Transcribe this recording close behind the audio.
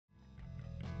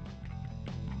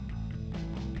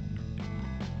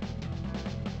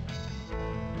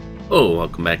Oh,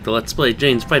 welcome back to Let's Play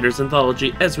Jane's Fighters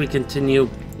Anthology as we continue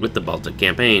with the Baltic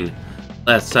campaign.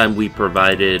 Last time we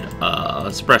provided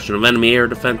suppression of enemy air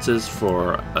defenses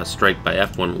for a strike by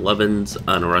F-111s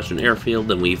on a Russian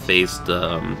airfield, and we faced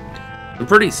some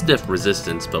pretty stiff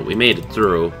resistance, but we made it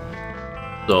through.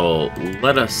 So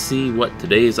let us see what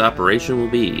today's operation will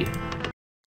be.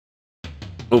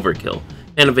 Overkill.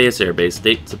 Anavas Air Base,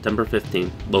 date September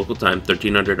 15th, local time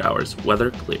 1300 hours,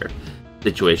 weather clear.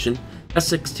 Situation: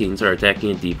 S-16s are attacking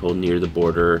a depot near the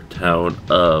border town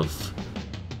of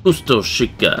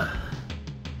Pustoshika.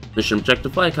 Mission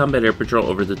objective: fly combat air patrol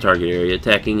over the target area,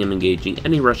 attacking and engaging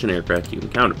any Russian aircraft you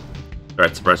encounter.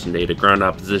 Threat suppression data: ground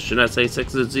opposition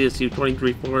SA-6s,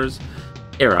 ZSU-23-4s,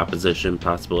 air opposition,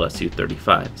 possible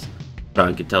SU-35s.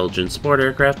 Strong intelligence support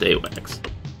aircraft, AWACS.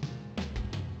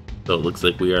 So it looks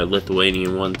like we are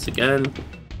Lithuanian once again.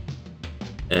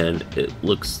 And it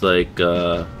looks like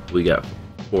we got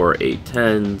 4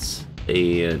 A-10s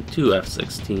and 2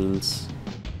 F-16s.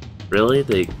 Really?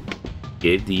 They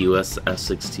gave the US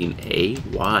F-16A?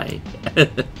 Why?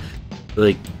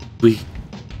 Like, we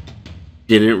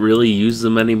didn't really use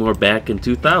them anymore back in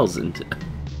 2000.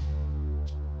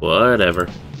 Whatever.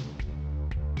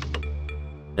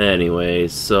 Anyway,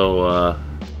 so,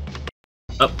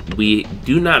 we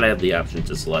do not have the option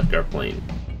to select our plane.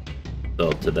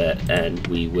 So to that end,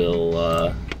 we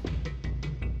will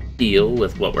deal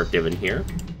with what we're given here.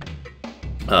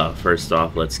 First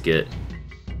off, let's get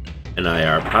an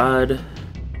IR pod.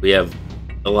 We have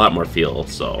a lot more fuel,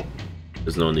 so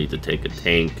there's no need to take a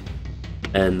tank.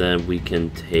 And then we can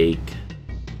take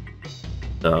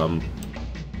oh,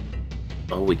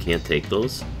 we can't take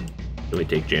those. Can we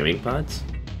take jamming pods?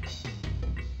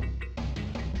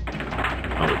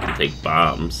 Oh, we can take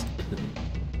bombs.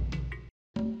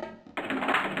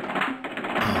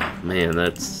 Oh man,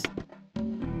 that's...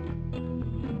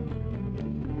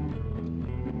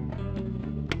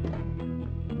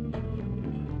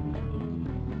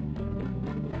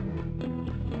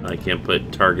 I can't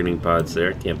put targeting pods there,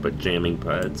 I can't put jamming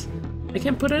pods. I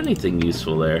can't put anything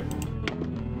useful there.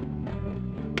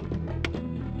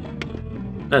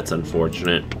 That's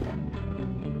unfortunate.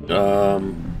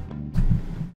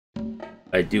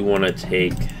 I do want to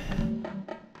take...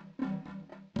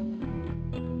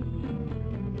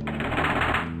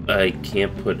 I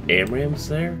can't put AMRAAMs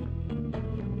there?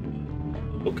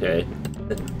 Okay.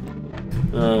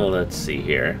 Oh, let's see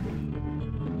here.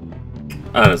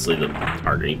 Honestly, the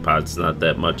targeting pod's not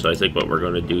that much, so I think what we're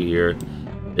going to do here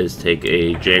is take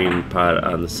a jamming pod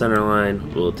on the center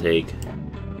line. We'll take...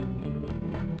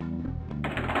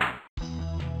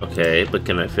 Okay, but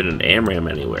can I fit an AMRAAM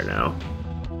anywhere now?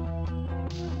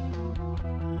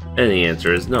 And the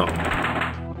answer is no.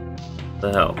 What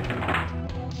the hell?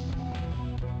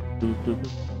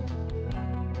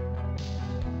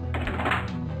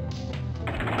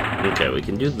 Okay, we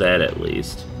can do that at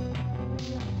least.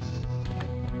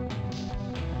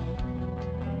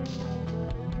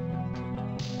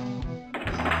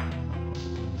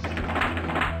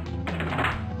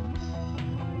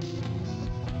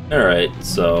 Alright,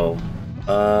 so,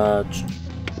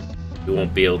 we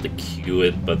won't be able to queue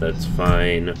it, but that's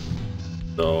fine.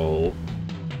 So,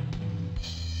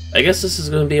 I guess this is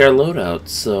going to be our loadout,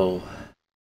 so...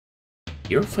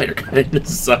 Eurofighter kind of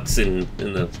sucks in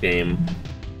this game.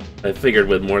 I figured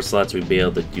with more slots we'd be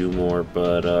able to do more,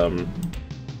 but,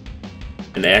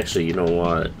 and actually, you know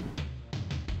what?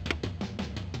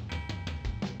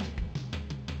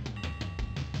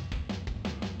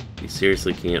 You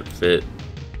seriously can't fit...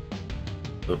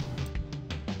 Oh.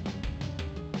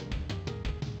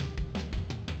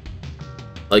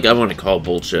 Like, I want to call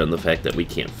bullshit on the fact that we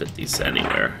can't fit these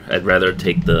anywhere. I'd rather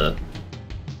take the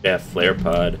shaft flare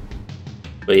pod.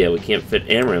 But yeah, we can't fit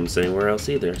AMRAAMs anywhere else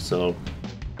either, so...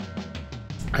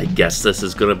 I guess this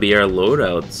is gonna be our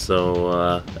loadout,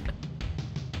 so,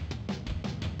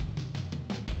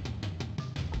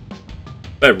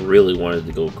 if I really wanted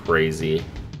to go crazy,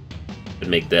 I'd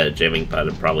make that a jamming pod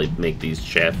and probably make these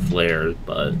shaft flares,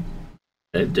 but...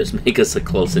 It'd just make us a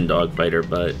close-in dogfighter,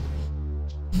 but...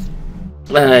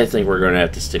 I think we're gonna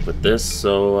have to stick with this,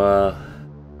 so,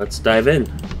 let's dive in.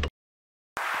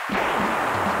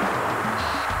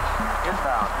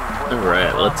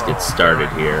 Alright, let's get started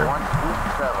here.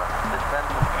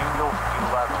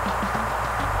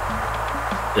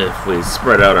 If we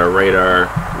spread out our radar,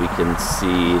 we can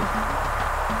see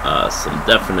some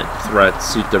definite threats.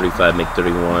 Su-35,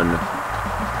 MiG-31.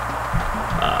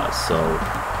 So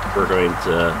we're going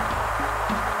to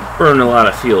burn a lot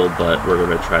of fuel, but we're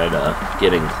going to try to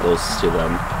get in close to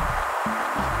them.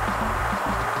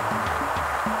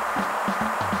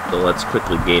 So let's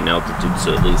quickly gain altitude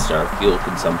so at least our fuel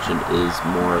consumption is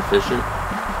more efficient.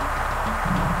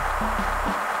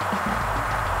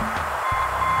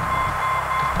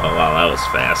 Oh wow, that was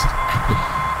fast.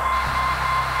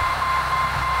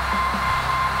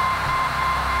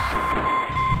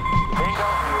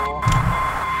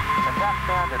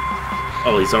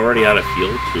 Oh, he's already out of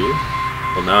fuel too?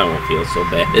 Well, now I won't feel so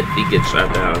bad if he gets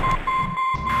shot down.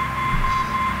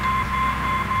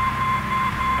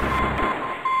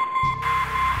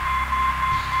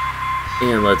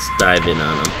 And let's dive in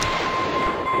on him.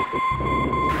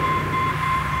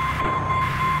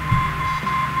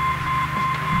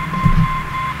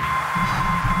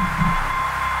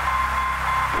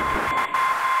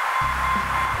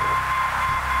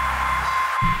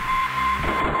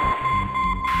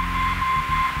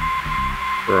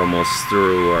 We're almost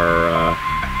through our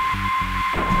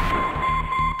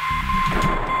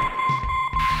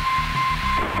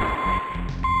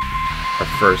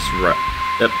first run.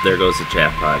 Yep, there goes the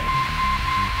chat pod.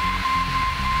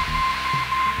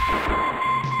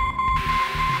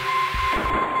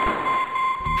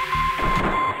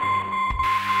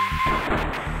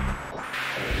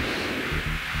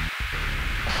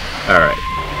 All right.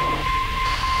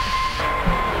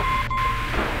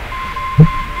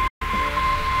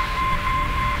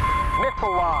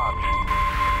 Missile launch.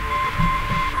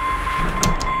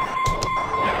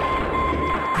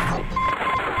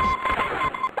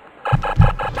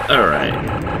 All right.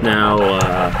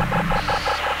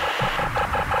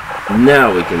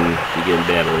 Now we can begin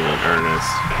battling in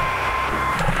earnest.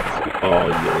 Oh,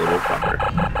 you little fucker.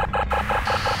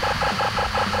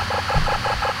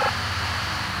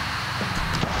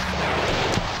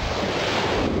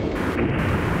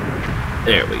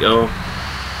 There we go.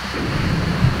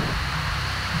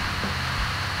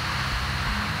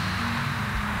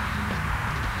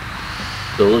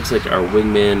 So it looks like our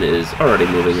wingman is already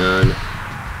moving on.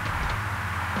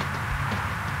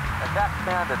 Attack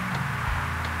standard.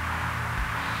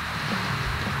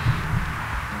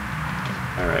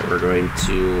 Alright, we're going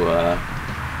to,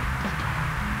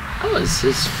 how is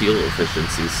his fuel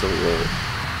efficiency so low?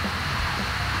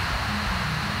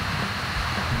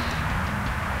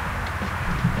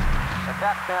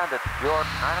 Attack standard. Your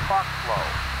 9 o'clock flow.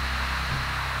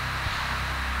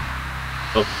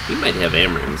 Oh, he might have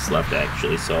amrams left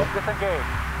actually, so Disengage.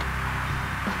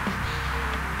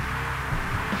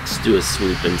 let's do a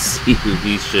sweep and see who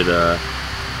he should,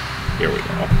 here we go.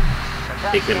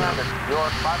 Attack Take him out. standard. Your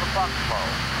 5 o'clock flow.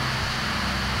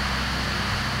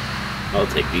 I'll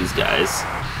take these guys.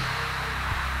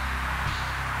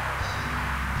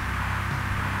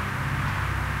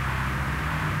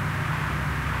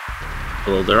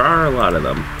 Well, there are a lot of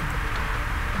them.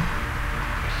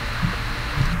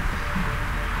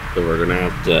 So we're gonna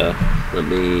have to,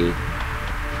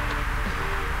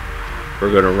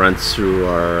 we're gonna run through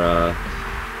our,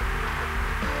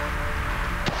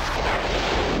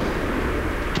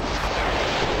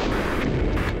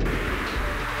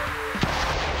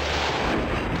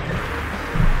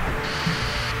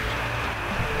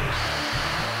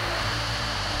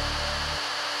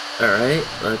 Alright,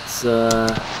 let's, oh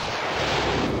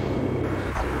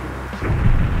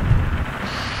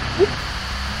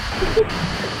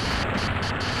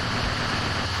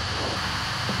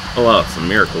wow, it's a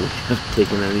miracle we haven't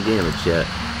taken any damage yet.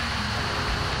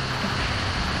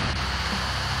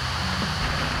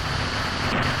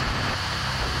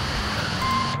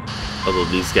 Although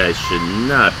these guys should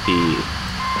not be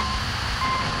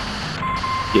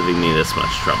giving me this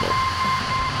much trouble.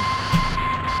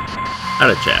 Out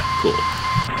of chat, cool.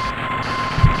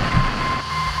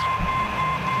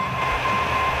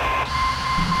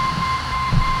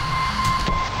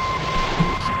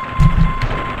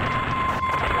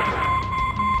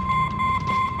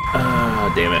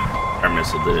 Damn it. Our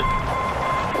missile did it.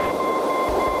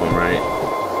 Alright.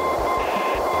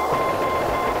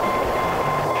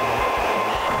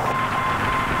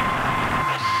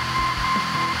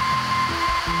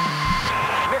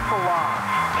 Missile launch.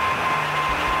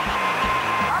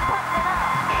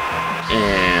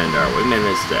 And our wingman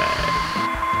is dead.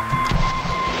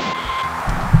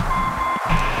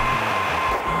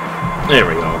 There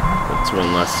we go. That's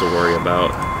one less to worry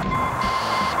about.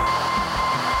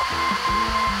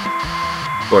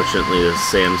 Fortunately, the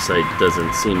SAM site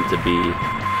doesn't seem to be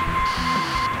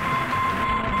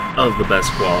of the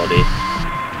best quality.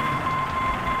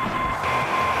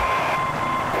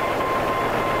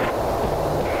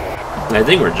 I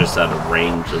think we're just out of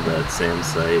range of that SAM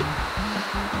site.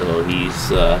 So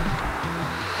he's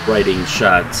writing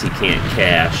shots he can't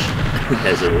cash,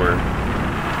 as it were.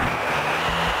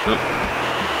 Oh,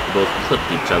 both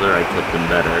clipped each other. I clipped him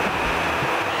better.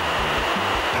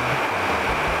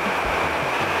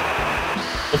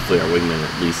 Hopefully our wingman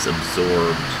at least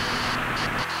absorbed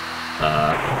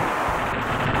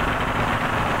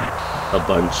a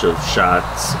bunch of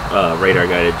shots,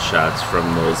 radar-guided shots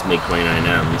from those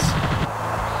MiG-29Ms.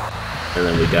 And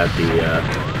then we got the,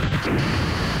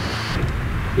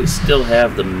 we still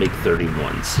have the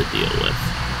MiG-31s to deal with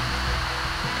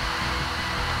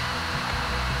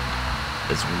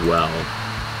as well.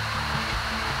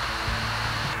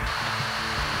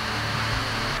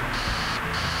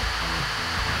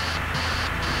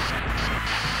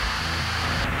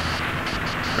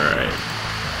 Alright.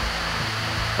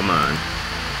 Come on.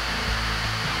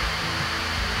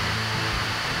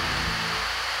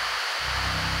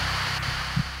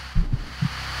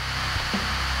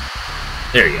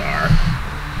 There you are.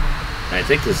 I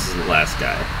think this is the last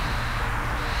guy.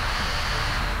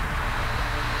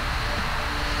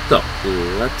 So,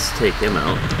 let's take him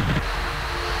out.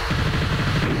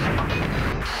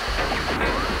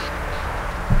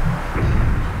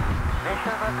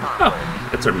 Oh,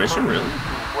 that's our mission, really?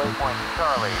 Waypoint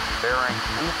Charlie, bearing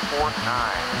 249.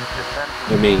 Descend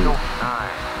to I mean, Angel 9.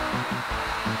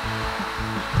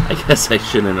 I guess I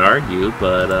shouldn't argue,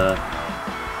 but,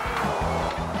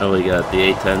 oh, we got the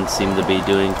A-10s seem to be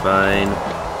doing fine.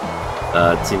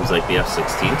 It seems like the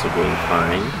F-16s are doing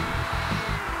fine.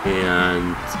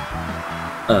 And,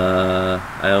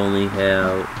 I only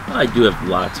have... I do have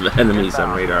lots of enemies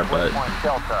on radar, but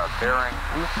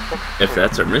if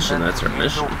that's our mission, that's our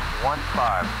mission.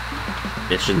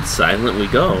 Mission silent we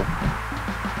go.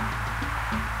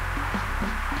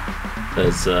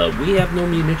 Because, we have no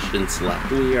munitions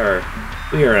left. We are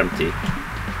empty.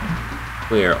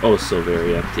 We are oh so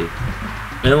very empty.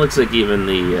 And it looks like even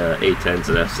the A-10s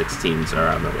and F-16s are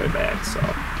on their way back, so...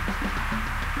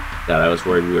 God, I was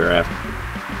worried we were after...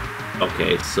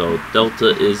 Okay, so Delta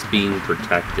is being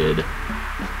protected,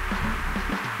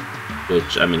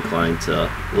 which I'm inclined to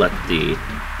let the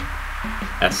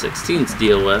F-16s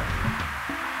deal with.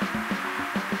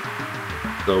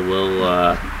 So we'll,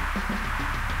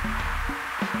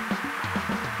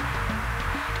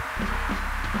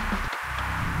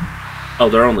 oh,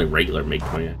 they're only regular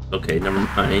MiG-29. Okay, never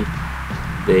mind.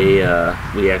 They,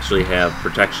 we actually have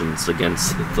protections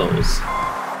against those.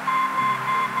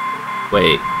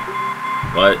 Wait.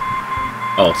 What?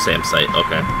 Oh, SAM site.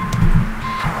 Okay.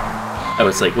 I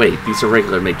was like, wait, these are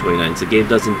regular MiG-29s. The game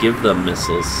doesn't give them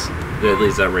missiles. At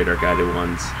least not radar-guided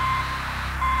ones.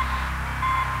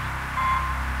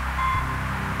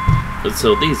 But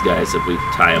so these guys, if we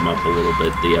tie them up a little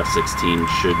bit, the F-16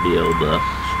 should be able to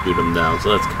shoot them down.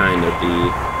 So that's kind of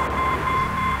the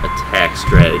attack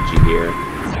strategy here.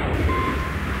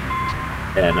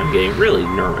 And I'm getting really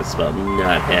nervous about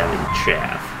not having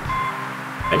chaff.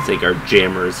 I think our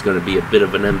jammer is going to be a bit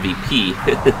of an MVP.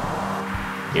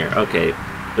 Here, okay.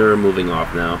 They're moving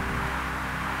off now.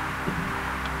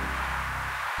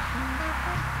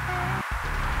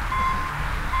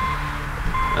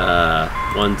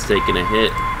 One's taking a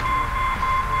hit.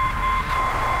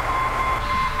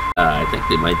 I think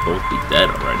they might both be dead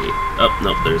already. Oh,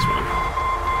 nope, there's one.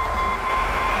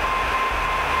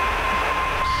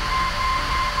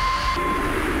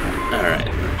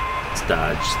 Alright. Let's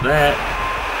dodge that.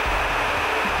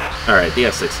 Alright, the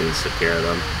F-16s took care of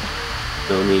them.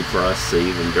 No need for us to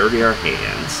even dirty our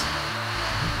hands.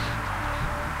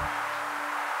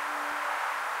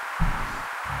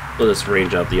 We'll just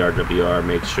range out the RWR,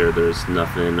 make sure there's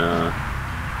nothing,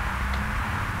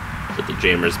 put the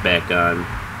jammers back on.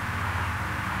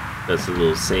 That's the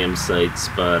little SAM sites,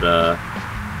 but,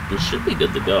 it should be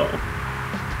good to go.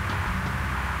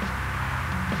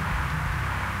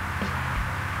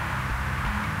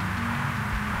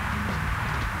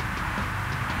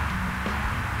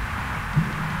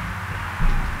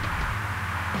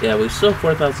 Yeah, we still have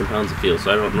 4,000 pounds of fuel, so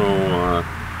I don't know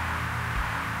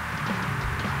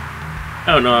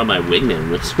how my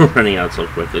wingman was running out so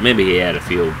quickly. Maybe he had a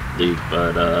fuel leak,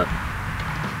 but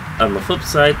on the flip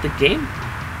side, the game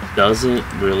doesn't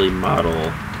really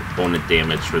model component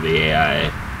damage for the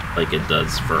AI like it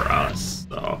does for us,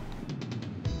 so.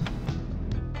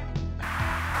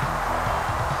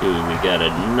 Ooh, we got a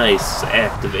nice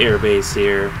active airbase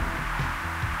here.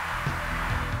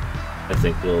 I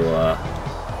think we'll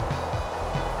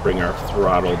bring our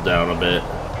throttle down a bit.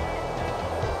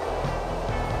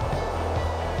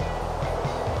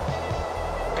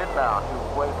 Inbound to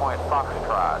Waypoint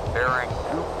Foxtrot, bearing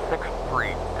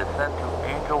 263, descend to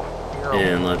Angel 0.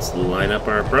 And let's line up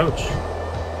our approach.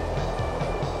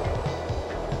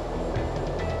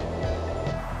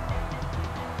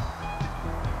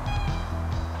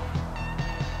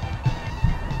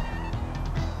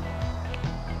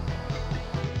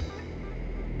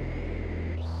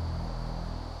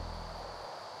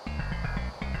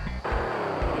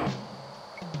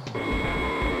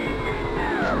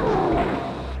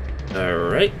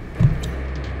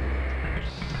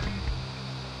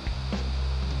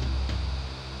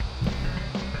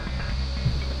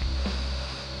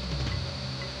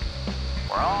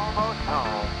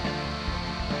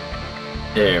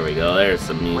 There's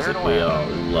some music, we all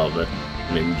love it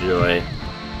and enjoy.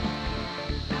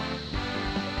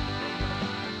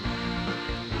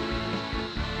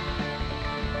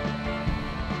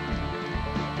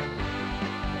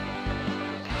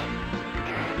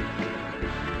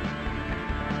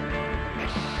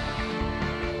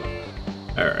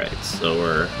 Alright, so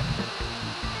we're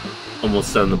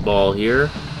almost on the ball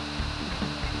here.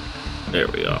 There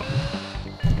we go.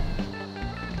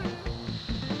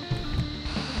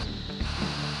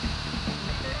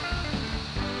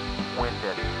 Wind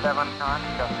at 7 knots,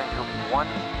 gusting to 16.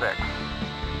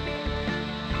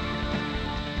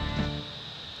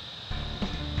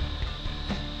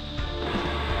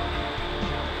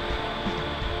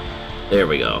 There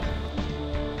we go.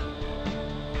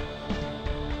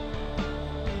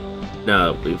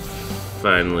 Now that we've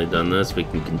finally done this, we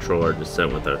can control our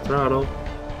descent with our throttle.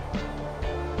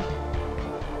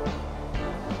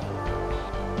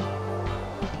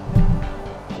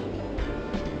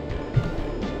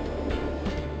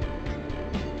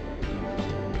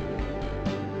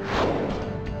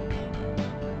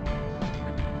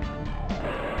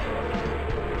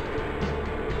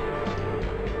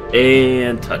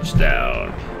 And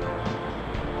touchdown.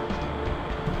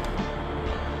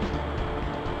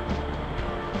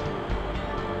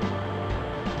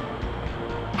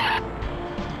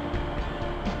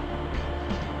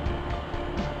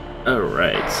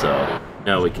 Alright, so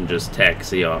now we can just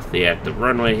taxi off the active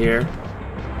runway here.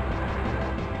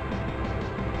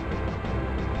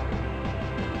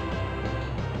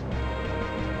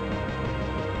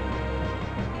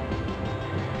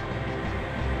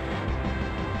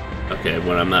 Okay,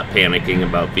 when I'm not panicking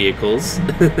about vehicles.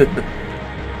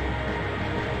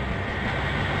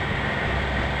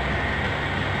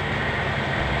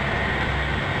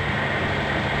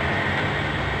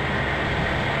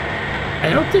 I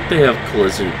don't think they have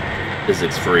collision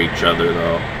physics for each other,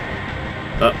 though.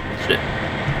 Oh, shit.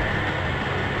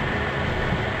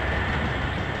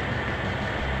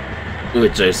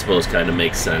 Which I suppose kind of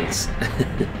makes sense.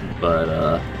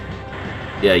 But,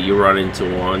 yeah, you run into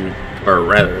one, or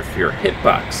rather, if your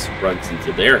hitbox runs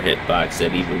into their hitbox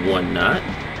at even 1 knot,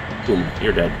 boom,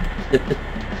 you're dead.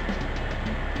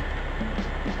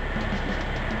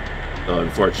 So,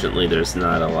 unfortunately, there's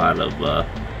not a lot of,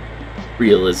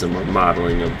 realism or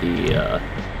modeling of the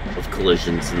of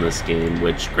collisions in this game,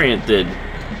 which, granted,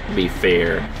 to be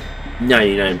fair,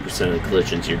 99% of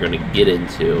collisions you're going to get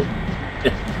into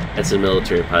as a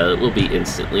military pilot will be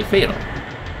instantly fatal.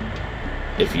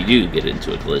 If you do get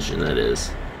into a collision, that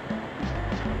is.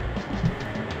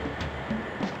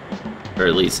 Or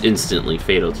at least instantly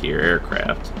fatal to your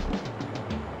aircraft.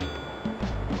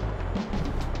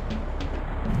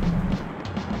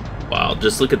 Wow,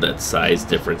 just look at that size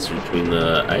difference between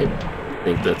the, I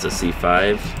think that's a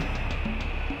C5.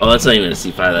 Oh, that's not even a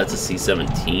C5, that's a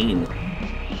C17.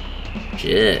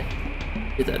 Shit.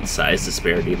 Look at that size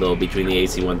disparity, though, between the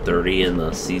AC-130 and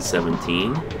the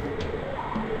C-17.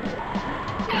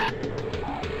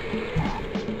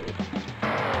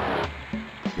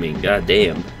 I mean,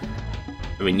 goddamn.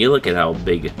 I mean, you look at how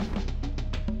big...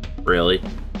 Really?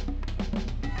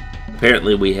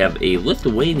 Apparently we have a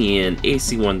Lithuanian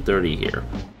AC-130 here.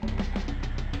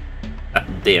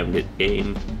 Damn it,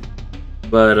 game.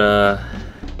 But,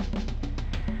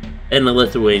 and a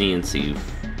Lithuanian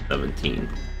C-17.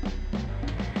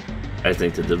 I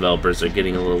think the developers are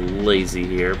getting a little lazy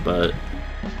here, but...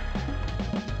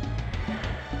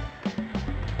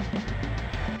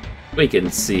 we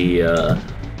can see, the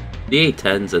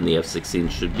A-10s and the F-16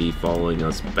 should be following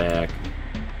us back.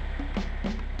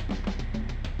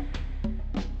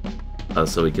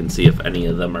 So we can see if any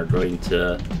of them are going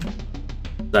to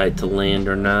decide to land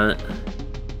or not.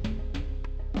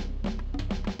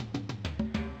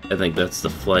 I think that's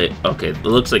the flight. Okay, it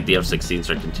looks like the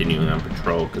F-16s are continuing on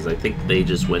patrol because I think they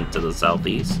just went to the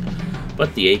southeast.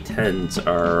 But the A-10s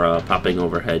are popping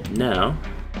overhead now.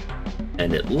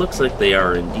 And it looks like they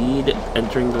are indeed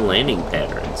entering the landing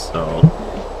pattern. So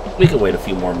we can wait a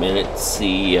few more minutes,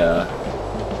 see where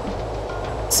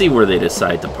they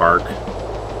decide to park.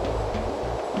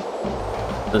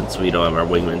 Since we don't have our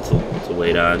wingmen to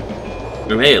wait on.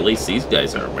 And hey, at least these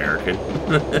guys are American.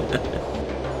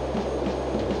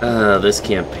 This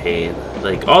campaign.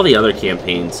 Like, all the other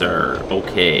campaigns are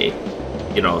okay.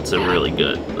 You know, it's a really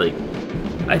good, like,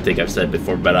 I think I've said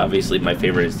before, but obviously my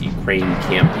favorite is the Ukraine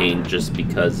campaign just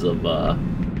because of,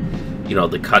 you know,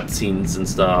 the cutscenes and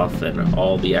stuff and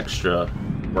all the extra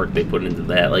work they put into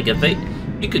that. Like, if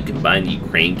you could combine the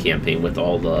Ukraine campaign with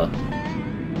all the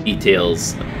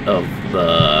details of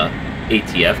the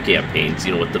ATF campaigns,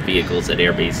 you know, with the vehicles at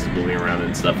air bases moving around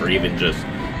and stuff, or even just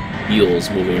wheels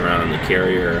moving around in the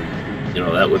carrier, you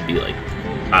know, that would be like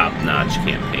top-notch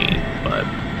campaign. But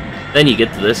then you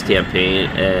get to this campaign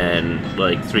and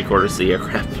like 3/4 of the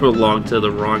aircraft belong to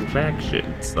the wrong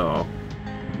faction, so.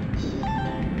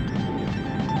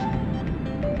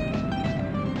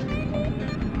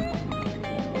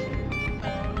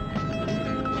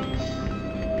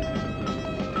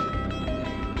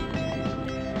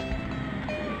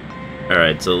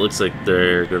 Alright, so it looks like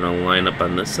they're gonna line up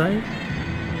on this side.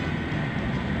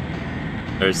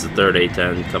 There's the third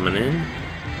A-10 coming in.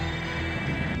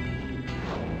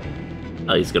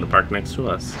 Oh, he's gonna park next to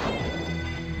us.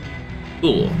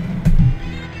 Cool.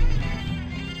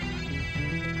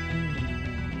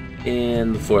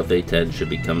 And the fourth A-10 should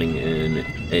be coming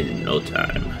in no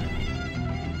time.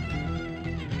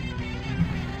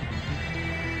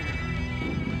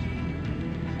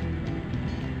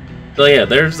 So yeah,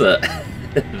 there's a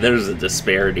there's a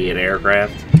disparity in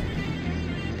aircraft.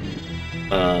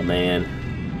 Oh man.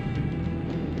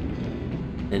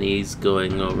 And he's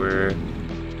going over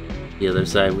the other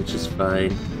side, which is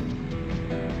fine.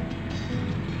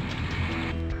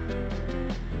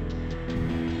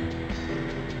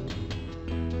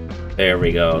 There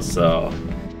we go. So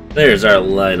there's our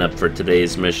lineup for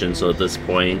today's mission. So at this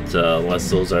point, unless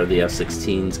those are the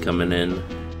F-16s coming in,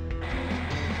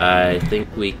 I think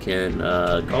we can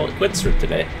call it quits for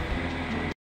today.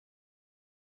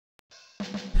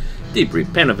 Debrief,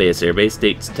 Panavas Air Base,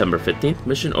 date September 15th,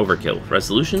 mission Overkill,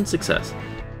 resolution success.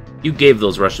 You gave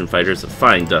those Russian fighters a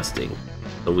fine dusting.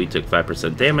 So we took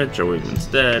 5% damage, our wingman's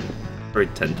dead, or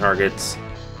 10 targets.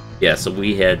 Yeah, so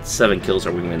we had 7 kills,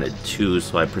 our wingman had 2,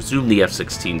 so I presume the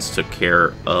F-16s took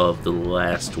care of the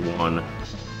last one.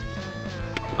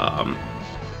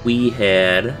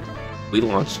 We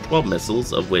launched 12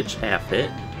 missiles, of which half hit,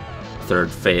 a third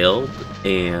failed,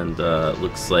 and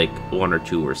looks like 1 or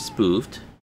 2 were spoofed.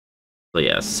 So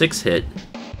yeah, 6 hit,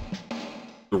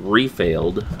 3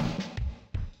 failed.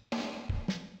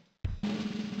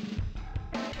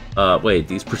 Wait,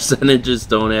 these percentages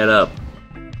don't add up.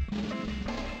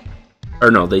 Or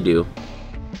no, they do.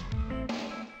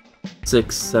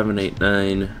 6, 7, 8,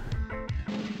 9.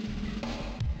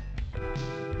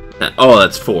 Oh,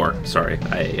 that's 4. Sorry,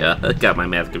 I got my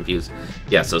math confused.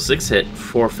 Yeah, so 6 hit,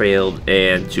 4 failed,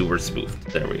 and 2 were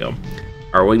spoofed. There we go.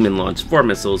 Our wingman launched 4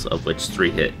 missiles, of which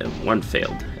 3 hit and 1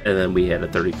 failed. And then we had a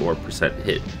 34%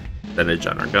 hit percentage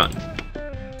on our gun.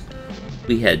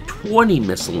 We had 20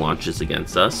 missile launches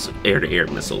against us, air-to-air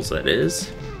missiles that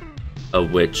is,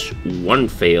 of which 1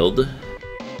 failed,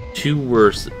 2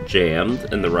 were jammed,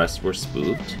 and the rest were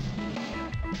spoofed.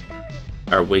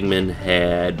 Our wingman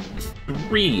had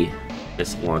 3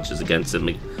 missile launches against him,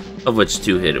 of which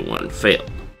 2 hit and 1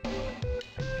 failed.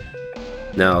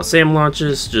 Now, SAM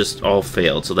launches just all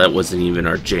failed, so that wasn't even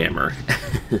our jammer.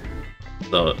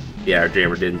 So, yeah, our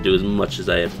jammer didn't do as much as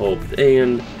I had hoped,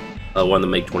 and one of the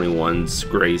MiG-21s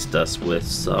grazed us with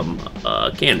some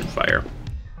cannon fire.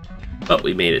 But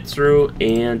we made it through,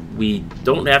 and we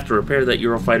don't have to repair that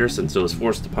Eurofighter since it was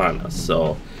forced upon us,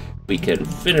 so we can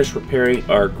finish repairing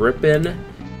our Gripen,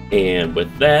 and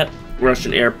with that,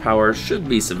 Russian air power should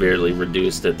be severely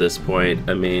reduced at this point.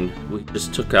 I mean, we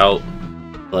just took out,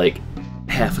 like,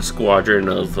 half a squadron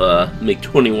of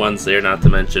MiG-21s there, not to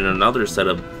mention another set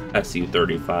of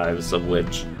Su-35s, of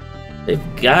which they've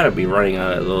got to be running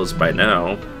out of those by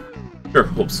now. Sure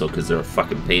hope so, because they're a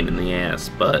fucking pain in the ass,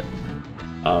 but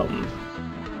I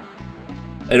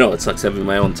know it sucks having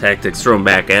my own tactics thrown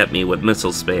back at me with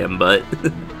missile spam, but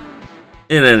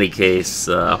in any case,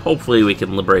 hopefully we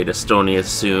can liberate Estonia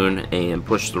soon and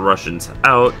push the Russians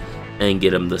out and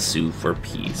get them to sue for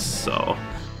peace. So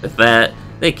with that,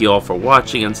 thank you all for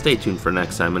watching, and stay tuned for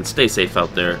next time, and stay safe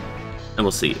out there, and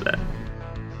we'll see you then.